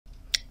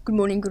Good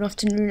morning, good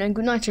afternoon, and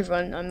good night,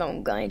 everyone. I'm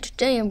Mountain Guy.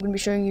 Today I'm going to be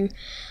showing you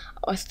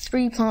a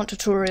 3-part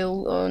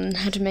tutorial on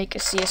how to make a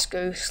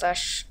CSGO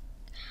slash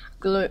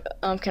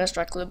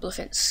Counter-Strike Global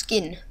Offense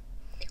skin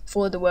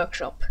for the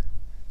workshop.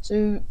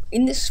 So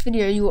in this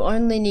video you will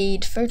only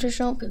need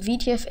Photoshop,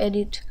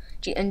 VTFEdit,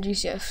 and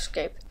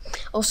GCFScape.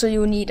 Also you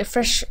will need a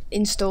fresh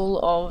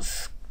install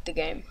of the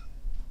game.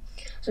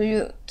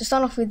 So to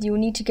start off with, you will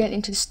need to get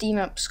into the Steam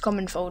Apps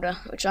common folder,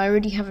 which I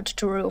already have a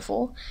tutorial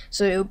for,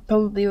 so it will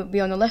probably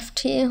be on the left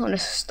here, on a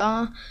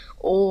star,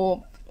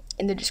 or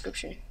in the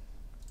description.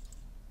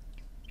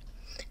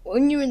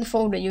 When you're in the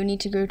folder, you'll need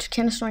to go to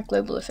Counter-Strike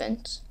Global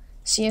Offense,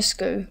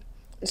 CSGO,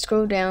 and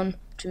scroll down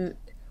to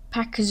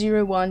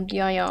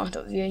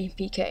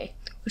pack01dir.vpk,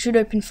 which should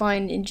open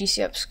fine in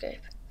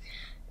GCFScape.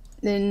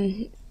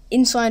 Then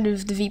inside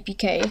of the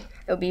VPK,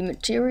 there'll be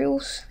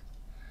materials,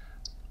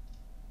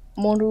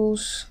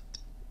 models,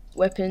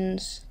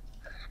 weapons,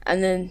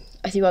 and then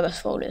a few other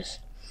folders.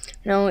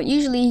 Now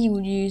usually you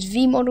would use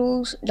V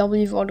models,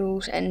 W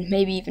models, and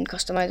maybe even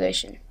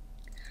customization.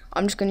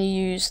 I'm just going to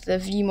use the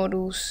V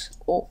models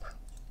AWP.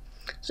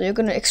 So you're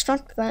going to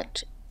extract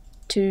that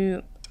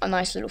to a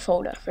nice little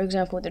folder, for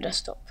example the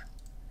desktop.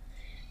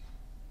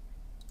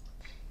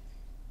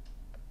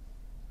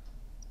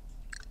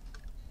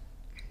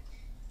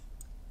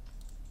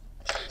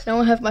 Now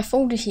I have my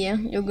folder here.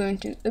 You're going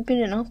to open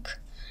it up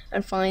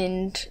and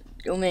find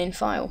your main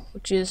file,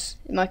 which is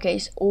in my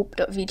case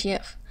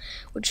awp.vtf,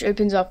 which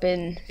opens up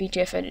in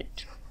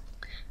VTFEdit.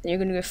 Then you're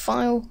going to go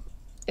File,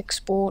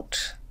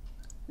 Export,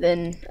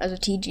 then as a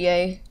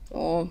TGA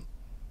or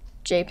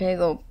JPEG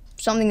or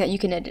something that you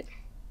can edit.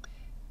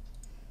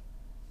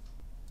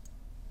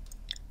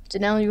 So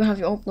now you have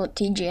your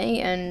awp.tga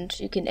and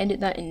you can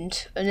edit that in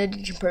an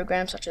editing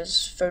program such as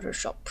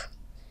Photoshop.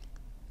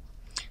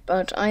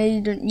 But I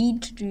don't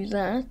need to do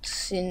that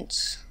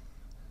since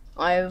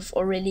I've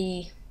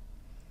already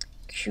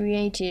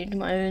created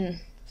my own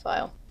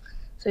file.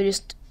 So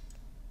just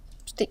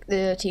stick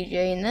the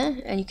TGA in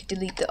there and you can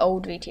delete the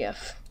old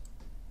VTF.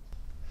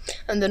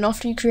 And then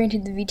after you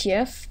created the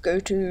VTF, go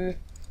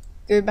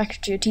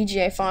back to your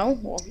TGA file,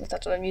 or if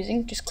that's what I'm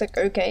using, just click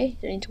OK. You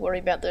don't need to worry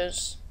about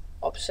those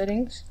op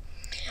settings.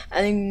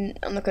 And then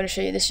I'm not going to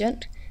show you this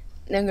yet.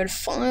 Then go to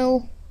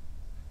File,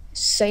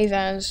 Save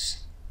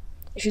As.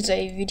 It should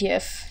say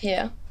VTF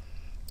here,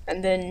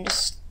 and then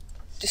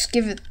just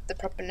give it the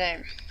proper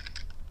name.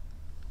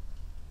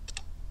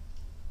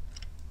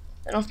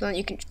 And after that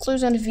you can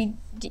close down the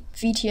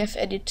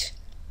VTFEdit,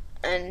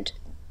 and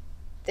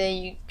there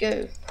you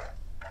go.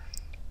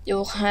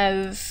 You'll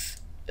have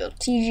your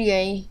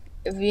TGA,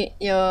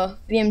 your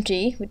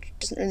VMT, which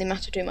doesn't really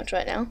matter too much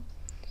right now,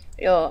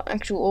 your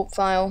actual AWP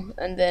file,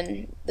 and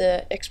then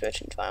the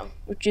explosion file,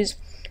 which is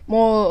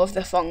more of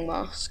the Fong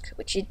mask,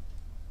 which is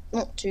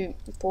not too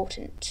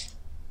important.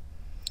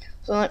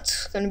 So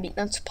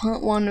that's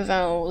part 1 of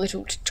our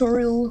little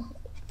tutorial,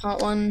 part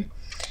 1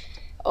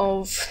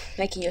 of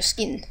making your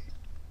skin.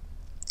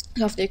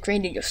 After you've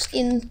created your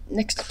skin,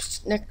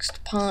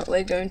 next part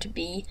we're going to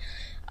be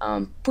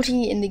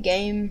putting it in the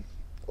game,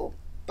 or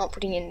not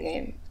putting it in the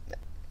game,